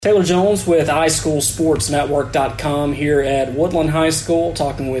Taylor Jones with iSchoolSportsNetwork.com here at Woodland High School,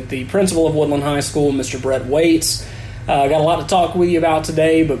 talking with the principal of Woodland High School, Mr. Brett Waites. Got a lot to talk with you about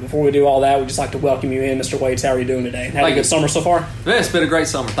today, but before we do all that, we'd just like to welcome you in. Mr. Waites, how are you doing today? Had a good summer so far? Yeah, it's been a great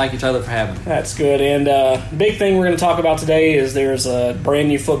summer. Thank you, Taylor, for having me. That's good. And big thing we're going to talk about today is there's a brand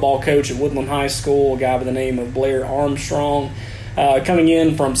new football coach at Woodland High School, a guy by the name of Blair Armstrong. Coming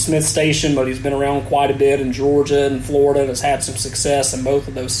in from Smith Station, but he's been around quite a bit in Georgia and Florida and has had some success in both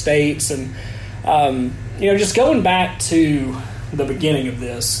of those states. And, just going back to the beginning of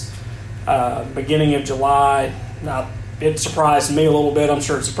this, beginning of July, it surprised me a little bit. I'm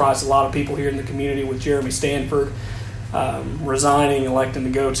sure it surprised a lot of people here in the community with Jeremy Stanford resigning, electing to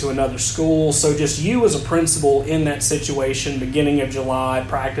go to another school. So just you as a principal in that situation, beginning of July,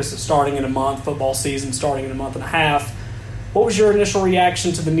 practice is starting in a month, football season starting in a month and a half. What was your initial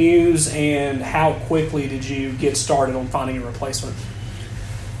reaction to the news, and how quickly did you get started on finding a replacement?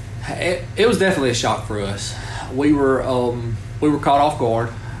 It was definitely a shock for us. We were caught off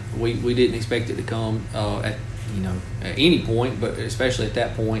guard. We didn't expect it to come at any point, but especially at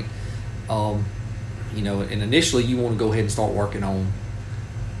that point. And initially you want to go ahead and start working on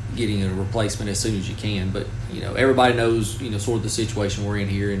getting a replacement as soon as you can. But everybody knows sort of the situation we're in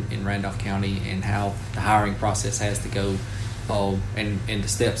here in Randolph County and how the hiring process has to go. And the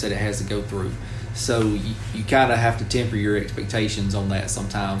steps that it has to go through. So you kind of have to temper your expectations on that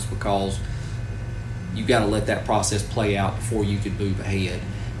sometimes, because you got to let that process play out before you can move ahead.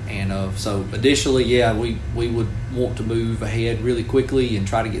 And so initially, we would want to move ahead really quickly and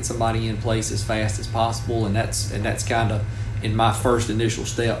try to get somebody in place as fast as possible. And that's kind of in my first initial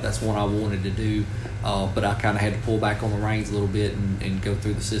step. That's what I wanted to do. But I kind of had to pull back on the reins a little bit and go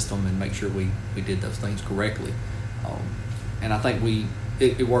through the system and make sure we did those things correctly. And I think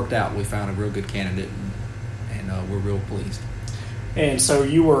it worked out. We found a real good candidate, and we're real pleased. And so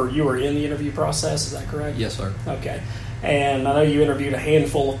you were in the interview process, is that correct? Yes, sir. Okay. And I know you interviewed a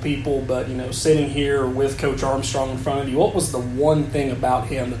handful of people, but sitting here with Coach Armstrong in front of you, what was the one thing about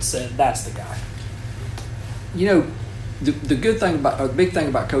him that said that's the guy? The good thing about, or the big thing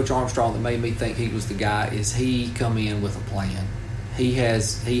about Coach Armstrong that made me think he was the guy is he come in with a plan. He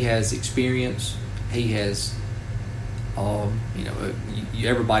has experience. He has.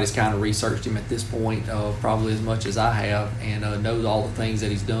 Everybody's kind of researched him at this point, probably as much as I have, and knows all the things that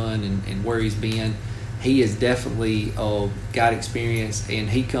he's done and where he's been. He has definitely got experience, and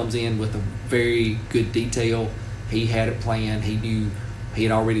he comes in with a very good detail. He had it planned. He knew he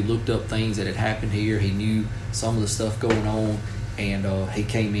had already looked up things that had happened here. He knew some of the stuff going on, and he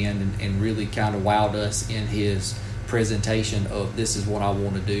came in and really kind of wowed us in his presentation of this is what I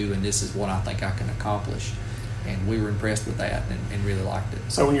want to do and this is what I think I can accomplish. And we were impressed with that and really liked it.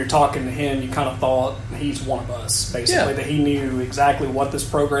 So when you're talking to him, you kind of thought he's one of us, basically, that he knew exactly what this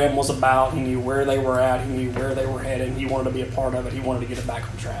program was about. He knew where they were at. He knew where they were heading. He wanted to be a part of it. He wanted to get it back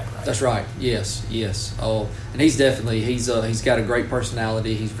on track, right? That's right. Yes. And he's definitely, he's got a great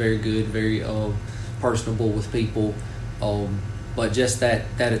personality. He's very good, very personable with people. But just that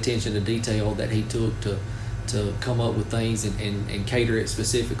attention to detail that he took to come up with things and cater it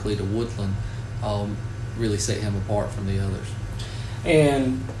specifically to Woodland, really set him apart from the others.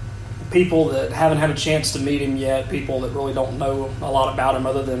 And people that haven't had a chance to meet him yet, people that really don't know a lot about him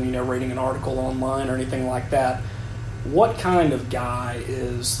other than reading an article online or anything like that, what kind of guy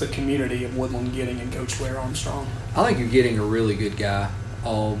is the community of Woodland getting in Coach Blair Armstrong? I think you're getting a really good guy.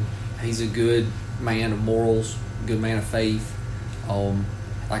 He's a good man of morals, good man of faith.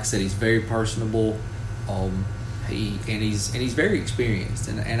 Like I said, he's very personable. He's very experienced,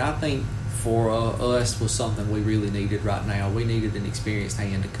 and I think for us was something we really needed right now. We needed an experienced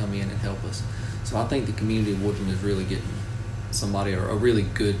hand to come in and help us. So I think the community of Woodland is really getting somebody, a really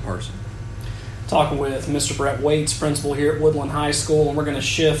good person. Talking with Mr. Brett Waites, principal here at Woodland High School, and we're going to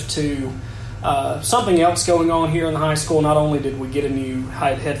shift to something else going on here in the high school. Not only did we get a new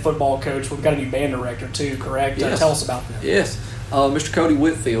head football coach, we've got a new band director too, correct? Yes. Tell us about that. Yes. Mr. Cody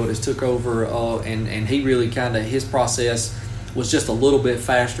Whitfield has took over, and he really his process was just a little bit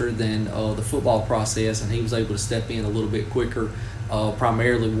faster than the football process, and he was able to step in a little bit quicker,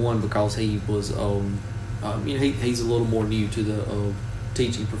 primarily because he was, he's a little more new to the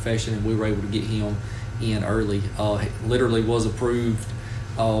teaching profession, and we were able to get him in early. He literally was approved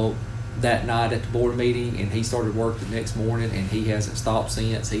that night at the board meeting, and he started work the next morning, and he hasn't stopped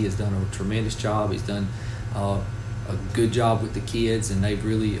since. He has done a tremendous job. He's done a good job with the kids, and they've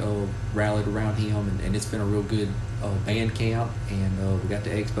really rallied around him, and it's been a real good band camp, and we got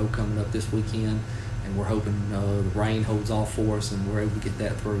the expo coming up this weekend, and we're hoping the rain holds off for us and we're able to get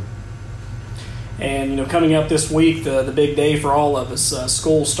that through. And coming up this week, the big day for all of us,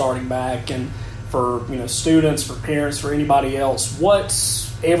 school starting back, and for students, for parents, for anybody else, what's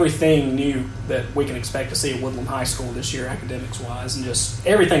everything new that we can expect to see at Woodland High School this year, academics-wise, and just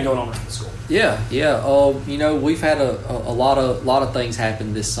everything going on around the school? Yeah. We've had a lot of things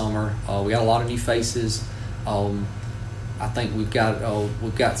happen this summer. We got a lot of new faces. I think we've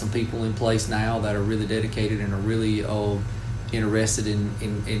got some people in place now that are really dedicated and are really interested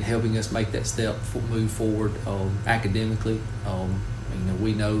in helping us make that step, move forward academically.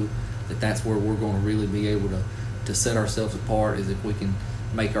 We know that's where we're going to really be able to set ourselves apart, is if we can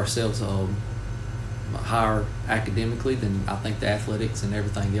make ourselves higher academically, then I think the athletics and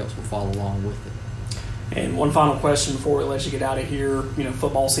everything else will follow along with it. And one final question before we let you get out of here.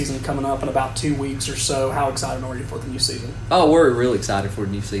 Football season coming up in about 2 weeks or so. How excited are you for the new season? Oh, we're really excited for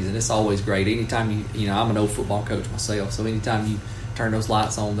the new season. It's always great. Anytime I'm an old football coach myself, so anytime you turn those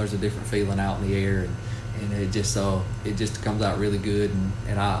lights on, there's a different feeling out in the air, and it just comes out really good.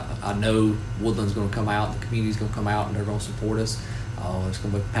 And I know Woodland's going to come out, the community's going to come out, and they're going to support us. It's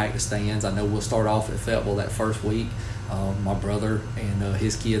going to be packed to stands. I know we'll start off at Fayetteville that first week. My brother and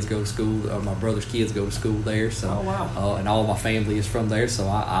his kids go to school. My brother's kids go to school there. So, oh, wow. And all my family is from there. So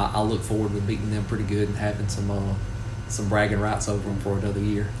I look forward to beating them pretty good and having some bragging rights over them for another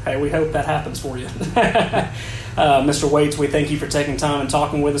year. Hey, we hope that happens for you. Mr. Waites, we thank you for taking time and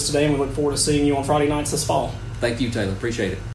talking with us today, and we look forward to seeing you on Friday nights this fall. Thank you, Taylor. Appreciate it.